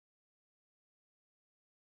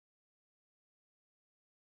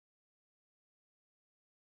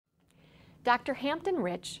Dr. Hampton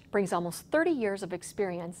Rich brings almost 30 years of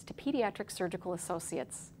experience to Pediatric Surgical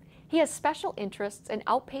Associates. He has special interests in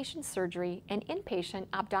outpatient surgery and inpatient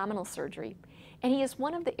abdominal surgery, and he is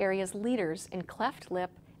one of the area's leaders in cleft lip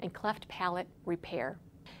and cleft palate repair.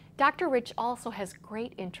 Dr. Rich also has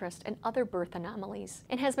great interest in other birth anomalies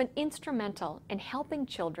and has been instrumental in helping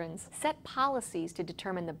children set policies to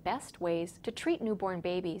determine the best ways to treat newborn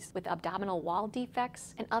babies with abdominal wall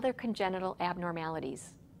defects and other congenital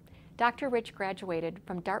abnormalities. Dr. Rich graduated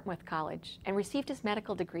from Dartmouth College and received his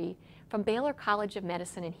medical degree from Baylor College of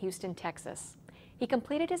Medicine in Houston, Texas. He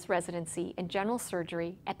completed his residency in general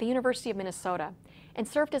surgery at the University of Minnesota and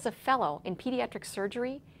served as a fellow in pediatric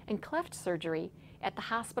surgery and cleft surgery at the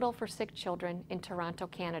Hospital for Sick Children in Toronto,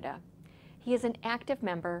 Canada. He is an active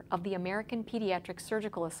member of the American Pediatric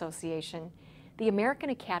Surgical Association, the American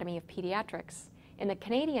Academy of Pediatrics, and the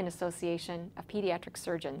Canadian Association of Pediatric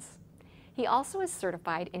Surgeons. He also is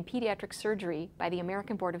certified in pediatric surgery by the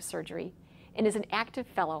American Board of Surgery and is an active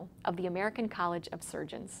fellow of the American College of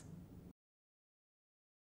Surgeons.